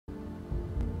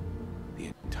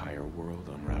entire world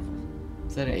unraveled.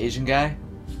 Is that an Asian guy?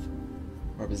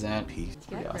 Represent. Peace.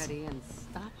 Get Awesome. ready and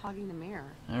stop hogging the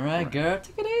mirror. Alright, girl,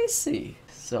 take it easy.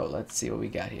 So, let's see what we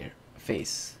got here.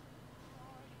 Face.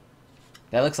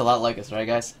 That looks a lot like us, right,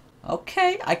 guys?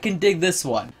 Okay, I can dig this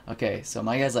one. Okay, so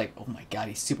my guy's like, oh my god,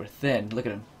 he's super thin. Look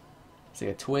at him. It's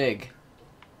like a twig.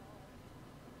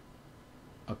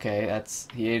 Okay, that's...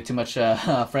 he ate too much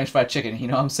French fried chicken, you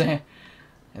know what I'm saying?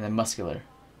 And then muscular.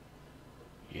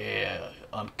 Yeah,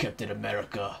 I'm Captain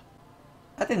America.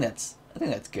 I think that's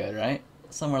good, right?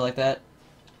 Somewhere like that.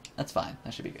 That's fine.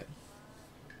 That should be good.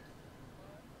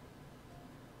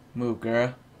 Move,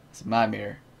 girl. It's my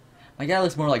mirror. My guy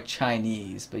looks more like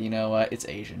Chinese, but you know what? It's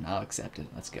Asian. I'll accept it.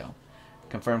 Let's go.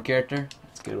 Confirm character.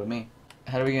 That's good with me.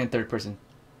 How do we get in third person?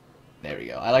 There we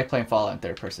go. I like playing Fallout in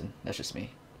third person. That's just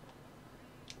me.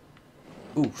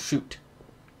 Ooh, shoot.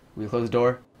 We close the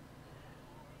door.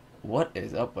 What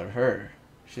is up with her?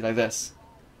 She's like this.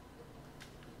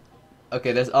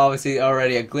 Okay, there's obviously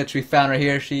already a glitch we found right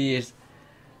here. She is,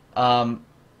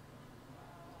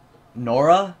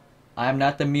 Nora? I'm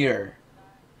not the mirror.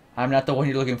 I'm not the one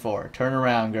you're looking for. Turn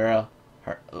around, girl.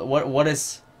 What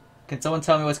is... Can someone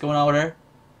tell me what's going on with her?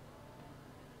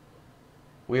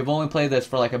 We've only played this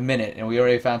for like a minute, and we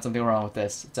already found something wrong with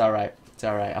this. It's alright. It's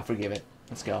alright. I'll forgive it.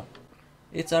 Let's go.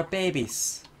 It's our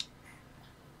babies.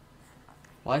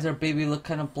 Why does our baby look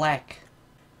kind of black?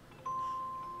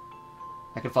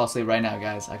 I can fall asleep right now,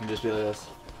 guys. I can just be like this.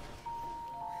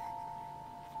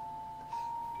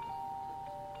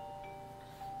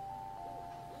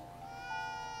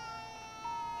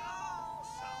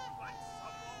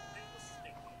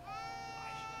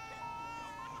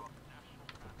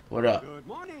 What up? Good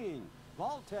morning.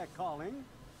 Vault-Tec calling.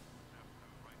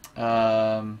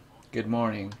 Good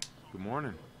morning. Good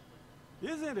morning.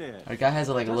 Isn't it? Our guy has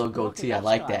like a Just little look at goatee. I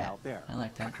like style that. out there. I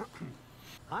like that.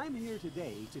 I'm here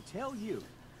today to tell you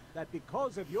that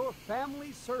because of your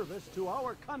family service to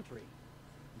our country,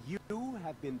 you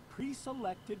have been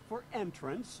pre-selected for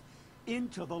entrance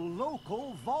into the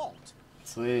local vault.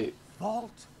 Sweet.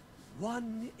 Vault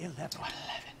 111.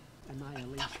 111.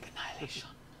 Annihilation. Atomic annihilation.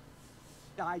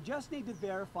 I just need to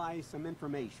verify some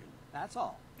information. That's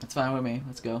all. That's fine with me.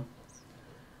 Let's go.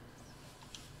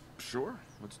 Sure,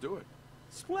 let's do it.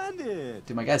 Splendid.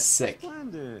 Dude, my guy's sick.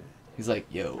 Splendid. He's like,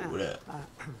 yo, what up?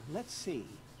 Let's see.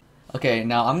 Okay,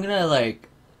 now I'm gonna like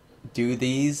do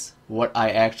these what I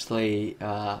actually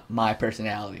my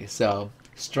personality. So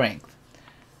strength.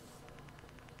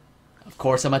 Of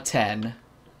course I'm a 10.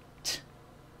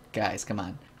 Guys, come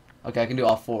on. Okay, I can do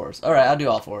all fours. Alright, I'll do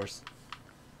all fours.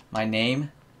 My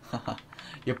name?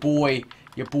 your boy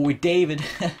David.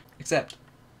 Accept.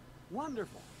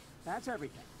 Wonderful. That's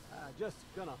everything. Just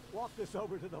gonna walk this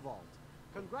over to the vault.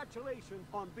 Congratulations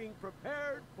on being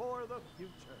prepared for the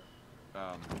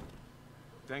future.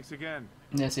 Thanks again.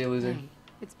 Yeah, see you, loser. Hey,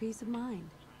 it's peace of mind.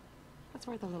 That's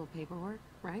worth a little paperwork,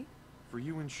 right? For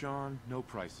you and Sean, no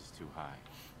price is too high.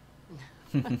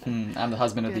 I'm the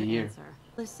husband of Good the year. answer.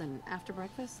 Listen, after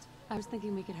breakfast, I was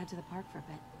thinking we could head to the park for a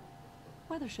bit.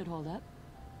 Weather should hold up.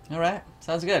 Alright,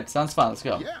 sounds good. Sounds fun. Let's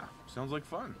go. Yeah, sounds like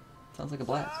fun. Sounds like a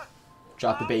blast.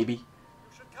 Drop the baby. You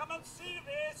should come and see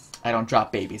this. I don't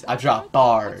drop babies. I drop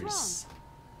bars.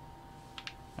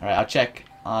 Alright, I'll check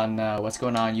on what's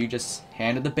going on. You just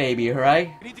handed the baby,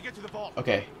 alright? I need to get to the vault.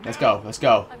 Okay, let's go. Let's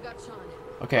go. I've got Sean.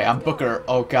 Okay, I'm Booker.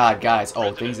 Oh god, guys.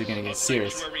 Oh, things are gonna get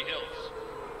serious.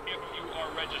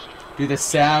 Dude, the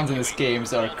sounds in this game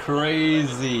are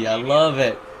crazy. I love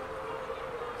it.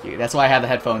 Dude, that's why I have the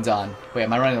headphones on. Wait,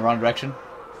 am I running the wrong direction?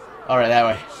 Alright, that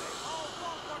way.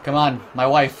 Come on, my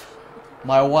wife.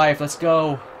 My wife, let's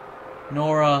go.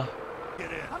 Nora.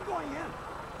 I'm going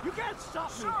in. You can't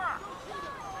stop me.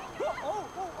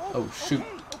 Oh, shoot.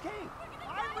 Okay.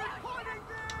 I'm reporting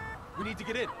this. We need to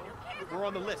get in. We're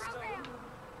on the list.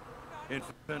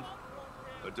 Infant,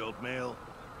 adult male,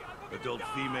 adult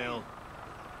female.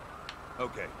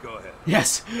 Okay, go ahead.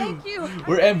 Yes! Thank you.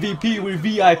 We're MVP, we're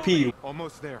VIP.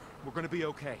 Almost there. We're gonna be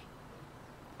okay.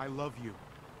 I love you.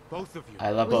 Both of you. I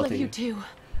love We both love of you you. too.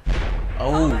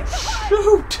 Oh,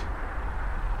 shoot!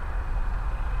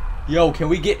 Yo, can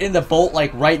we get in the vault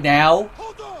like right now?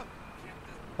 Hold on!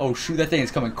 Oh shoot, that thing is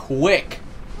coming quick.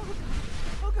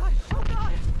 Oh God. Oh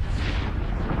God.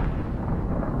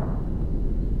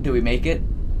 Did we make it?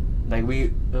 Like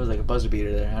there was like a buzzer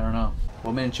beater there. I don't know.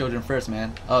 Women and children first,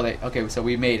 man. Oh, okay. So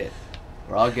we made it.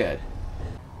 We're all good.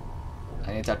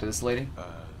 I need to talk to this lady.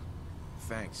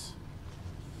 Thanks.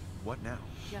 What now?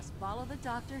 Just follow the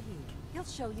doctor here. He'll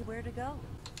show you where to go.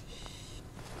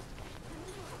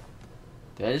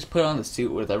 Did I just put on the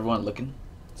suit with everyone looking?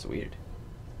 It's weird.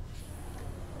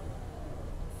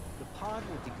 The pod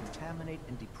will decontaminate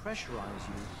and depressurize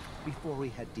you before we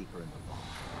head deeper in the vault.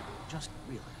 Just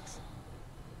relax.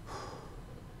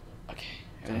 Okay.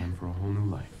 Time for a whole new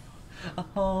life. A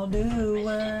whole new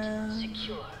world.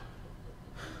 Secure.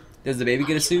 Does the baby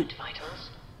get a suit? Vitals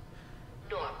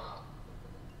normal.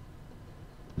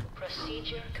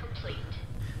 Procedure complete.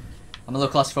 I'm a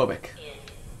little claustrophobic. In.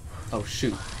 Oh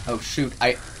shoot. Oh shoot.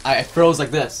 I froze like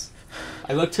this.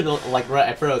 I looked to the right,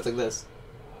 I froze like this.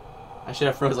 I should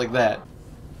have froze like that.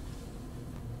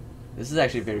 This is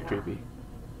actually very creepy.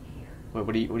 Wait,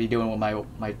 what are you doing with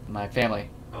my family?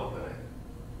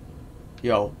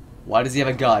 Yo, why does he have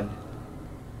a gun?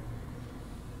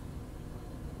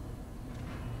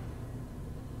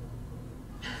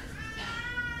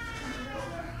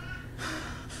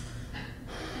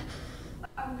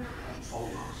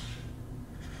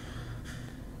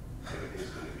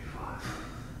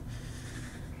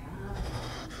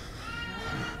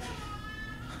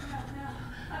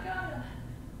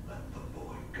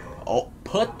 Oh,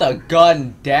 put the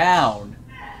gun down.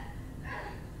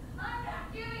 I'm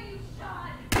not giving you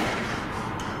shot.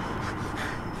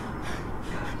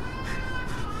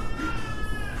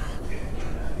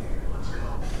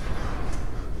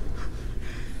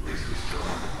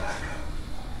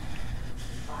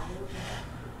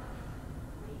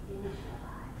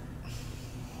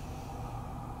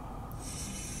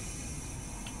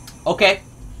 Okay.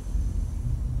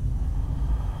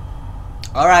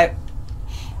 Alright.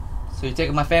 So you're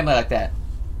taking my family like that.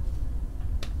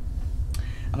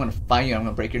 I'm gonna find you and I'm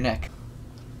gonna break your neck.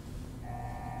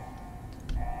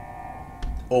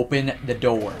 Open the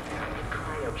door.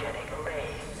 Cryogenic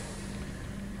array.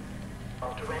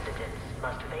 All residents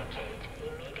must vacate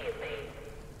immediately.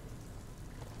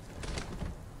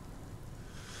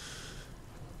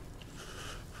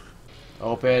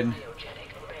 Open.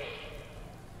 Cryogenic array.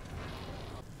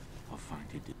 I'll find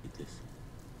who did this.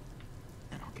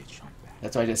 And I'll get Sean back.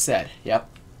 That's what I just said. Yep.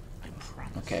 I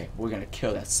promise. Okay, we're gonna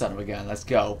kill that son of a gun. Let's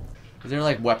go. Is there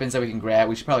like weapons that we can grab?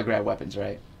 We should probably grab weapons,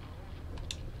 right?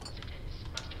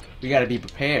 We gotta be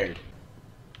prepared.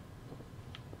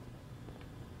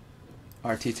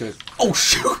 RT2 is. Oh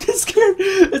shoot!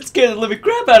 That scared the living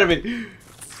crap out of me!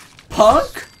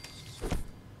 Punk?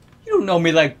 You don't know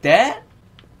me like that!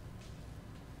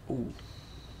 Ooh.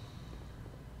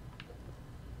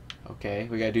 Okay,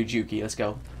 we gotta do Juki. Let's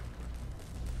go.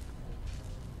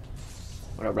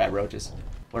 What are rat roaches?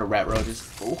 What are rat roaches?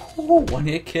 Ooh, one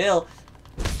hit kill.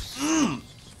 Mm.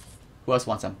 Who else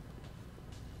wants them?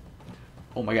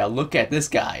 Oh my god, look at this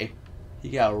guy. He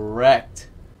got wrecked.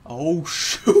 Oh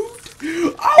shoot!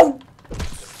 Oh!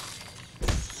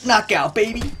 Knockout,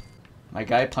 baby! My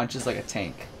guy punches like a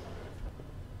tank.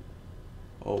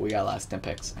 Oh, we got a lot of stim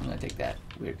picks. I'm gonna take that.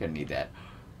 We're gonna need that.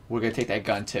 We're gonna take that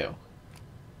gun too.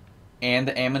 And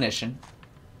the ammunition.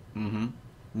 Mm-hmm.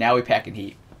 Now we packing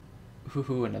heat.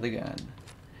 Hoo-hoo, another gun.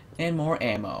 And more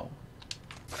ammo.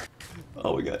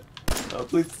 Oh my god. Oh,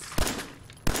 please.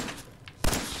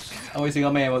 I'm wasting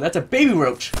all my ammo. That's a baby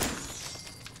roach!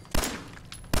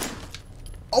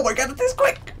 Oh my god, that thing's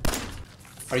quick!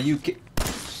 Are you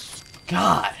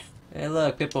God! Hey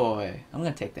look, Pip-Boy. I'm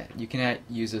gonna take that. You cannot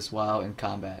use this while in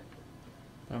combat.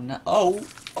 But I'm not. Oh!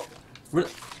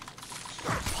 Really?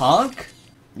 Punk?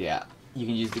 Yeah. You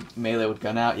can use the melee with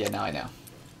gun out? Yeah, now I know.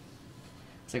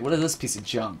 It's like, what is this piece of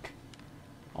junk?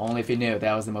 Only if you knew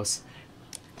that was the most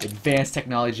advanced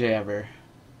technology ever.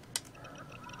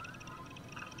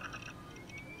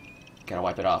 Gotta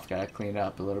wipe it off. Gotta clean it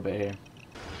up a little bit here.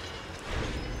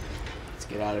 Let's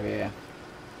get out of here.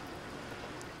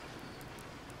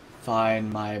 Find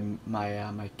my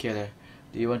killer.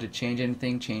 Do you want to change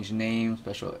anything? Change name,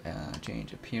 special,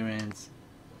 change appearance.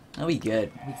 Oh, we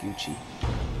good. We Gucci.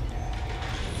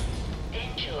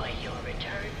 Enjoy your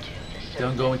return to the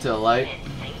Don't go into the light.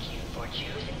 and thank you for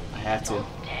choosing I have to.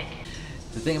 Tech.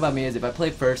 The thing about me is if I play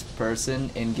first person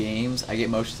in games, I get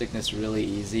motion sickness really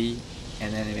easy,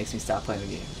 and then it makes me stop playing the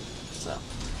game. So,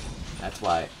 that's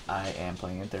why I am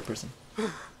playing in third person.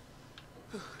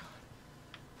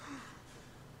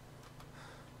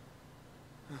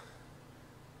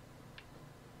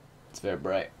 It's very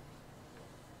bright.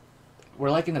 We're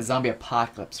like in a zombie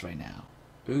apocalypse right now.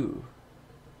 Ooh.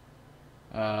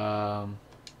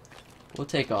 We'll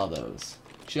take all those,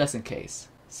 just in case.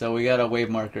 So we got a wave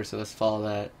marker, so let's follow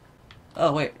that.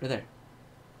 Oh wait, right there.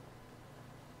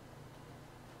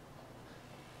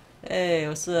 Hey,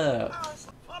 what's up?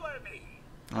 Follow me.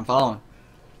 I'm following.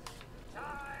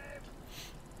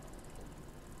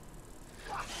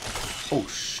 Oh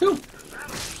shoot!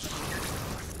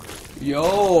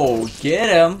 Yo, get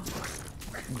him!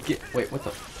 Wait, what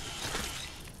the?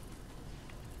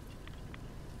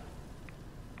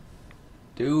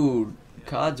 Dude,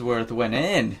 Codsworth went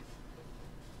in.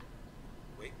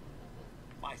 Wait.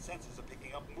 My senses are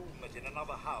picking up movement in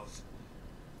another house.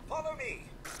 Follow me.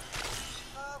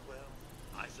 Ah, well,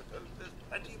 I suppose there's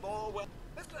plenty more where...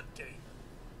 Mr. Davis,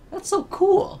 That's so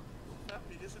cool.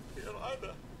 family isn't here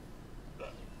either.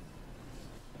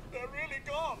 They're really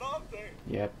gone, aren't they?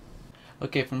 Yep.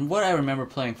 Okay, from what I remember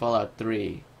playing Fallout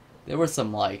 3, there were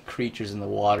some, like, creatures in the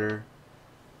water.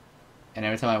 And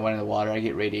every time I went in the water, I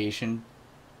get radiation.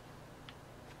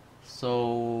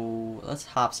 So, let's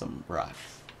hop some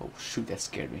rocks. Oh, shoot, that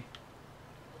scared me.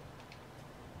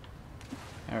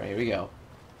 Alright, here we go.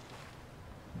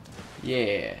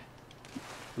 Yeah.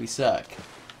 We suck.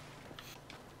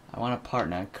 I want a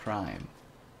partner in crime.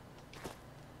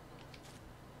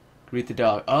 Greet the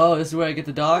dog. Oh, this is where I get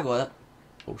the dog? What?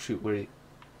 Oh, shoot, where did he...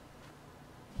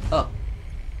 Oh.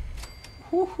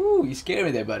 Woohoo, you scared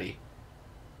me there, buddy.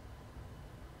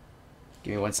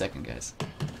 Give me 1 second, guys. Give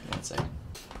me 1 second.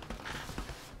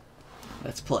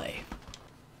 Let's play.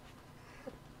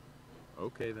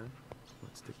 Okay then,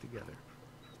 let's stick together.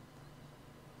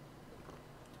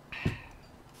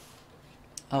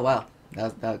 Oh, wow.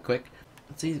 That was quick.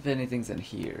 Let's see if anything's in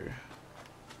here.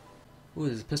 Ooh,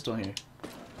 there's a pistol in here.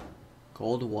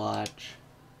 Gold watch.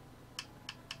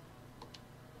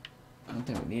 I don't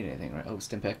think we need anything, right? Oh,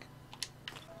 Stimpak.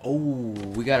 Oh,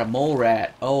 we got a mole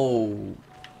rat. Oh.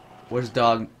 Where's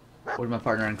dog? Where's my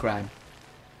partner in crime?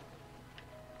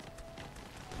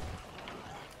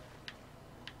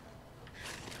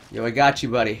 Yo, I got you,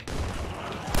 buddy.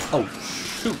 Oh,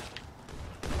 shoot.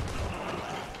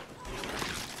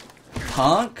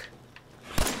 Punk?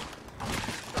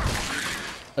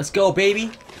 Let's go, baby.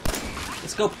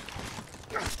 Let's go.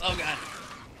 Oh, God.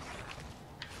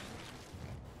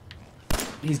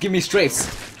 He's giving me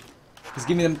strafes. He's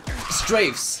giving me them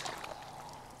strafes.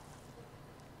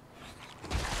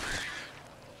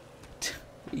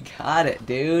 We got it,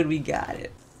 dude. We got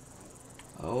it.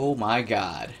 Oh, my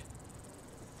God.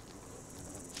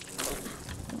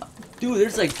 Dude,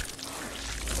 there's like...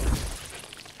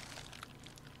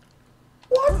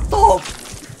 What the...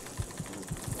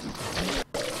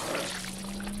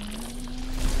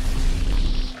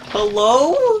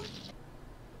 Hello?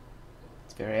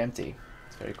 It's very empty.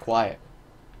 It's very quiet.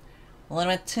 A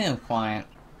little bit too quiet.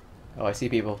 Oh, I see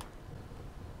people.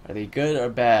 Are they good or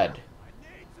bad?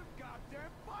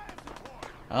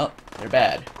 Oh, they're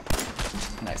bad.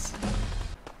 Nice.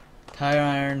 Tire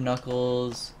iron,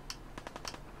 knuckles.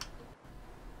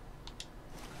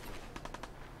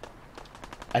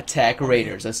 Attack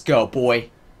raiders. Let's go, boy.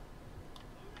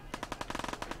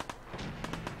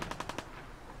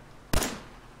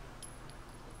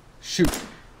 Shoot.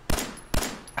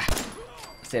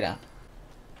 Stay down.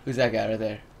 Who's that guy right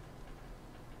there?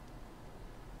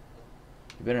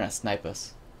 You better not snipe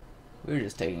us. We were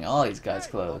just taking all these guys'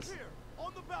 clothes.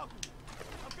 On the balcony.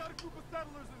 I've got a group of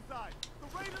settlers inside.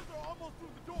 The raiders are almost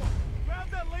through the door. Grab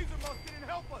that laser musket and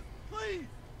help us, please.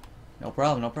 No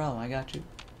problem, no problem. I got you.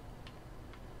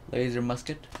 Laser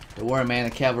musket. Don't worry, man.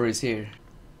 The cavalry's here.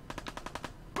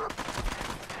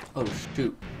 Oh,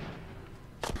 shoot.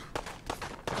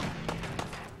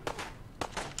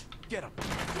 Get him.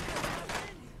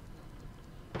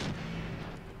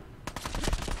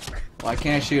 Why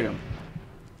can't I shoot him?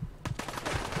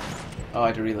 Oh, I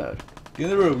have to reload. Get in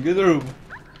the room, get in the room.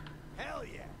 Hell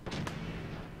yeah.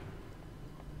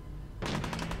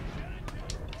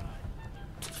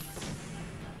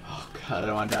 Oh god, I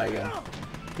don't want to die again.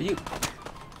 Are you...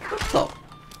 What the...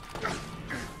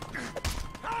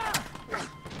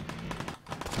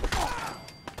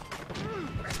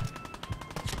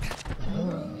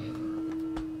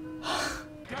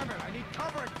 Damn it, I need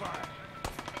covering fire.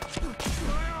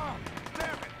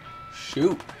 Damn it.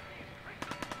 Shoot.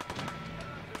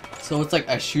 So it's like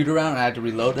I shoot around and I have to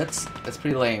reload? That's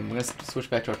pretty lame. We're gonna switch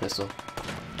back to our pistol.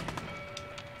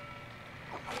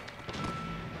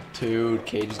 Dude,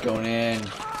 Cage is going in.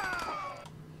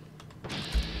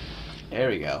 There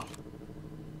we go.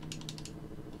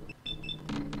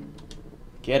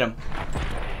 Get him.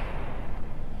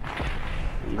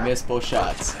 You missed both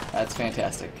shots. That's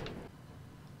fantastic.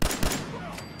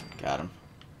 Got him.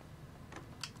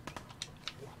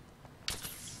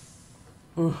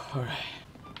 Ooh, alright.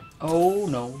 Oh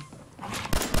no.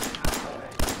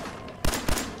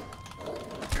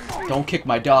 Don't kick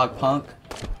my dog, punk.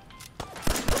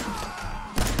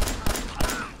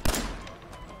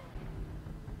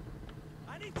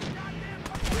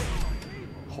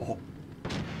 Oh,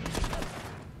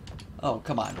 oh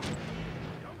come on.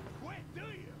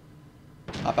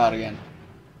 Hop out again.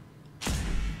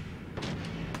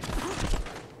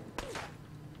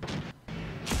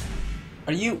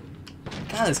 Are you...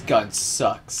 God, this gun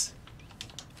sucks.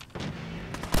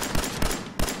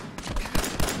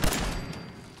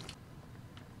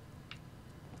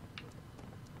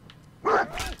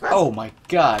 Oh my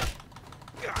god.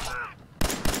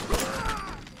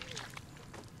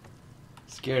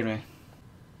 Scared me.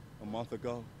 A month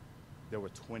ago, there were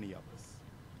 20 of us.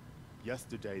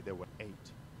 Yesterday, there were 8.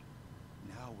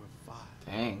 Now we're 5.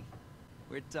 Dang.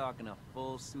 We're talking a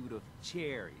full suit of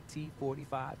cherry T-45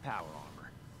 power armor.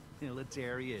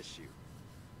 Military issue.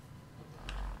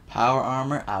 Power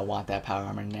armor? I want that power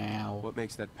armor now. What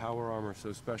makes that power armor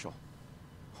so special?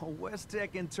 A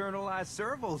West-Tech internalized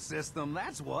servo system,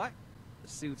 that's what. The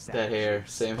suit's That here,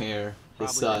 same here.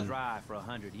 His probably been son. dry for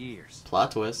 100 years. Plot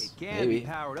It twist. can Maybe. be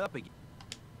powered up again.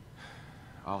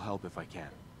 I'll help if I can.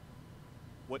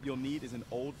 What you'll need is an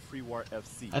old pre-war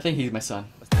FC. I think he's my son.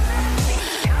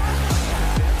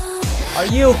 Are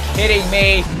you kidding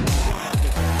me?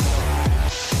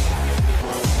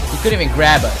 He couldn't even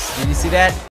grab us. Did you see that?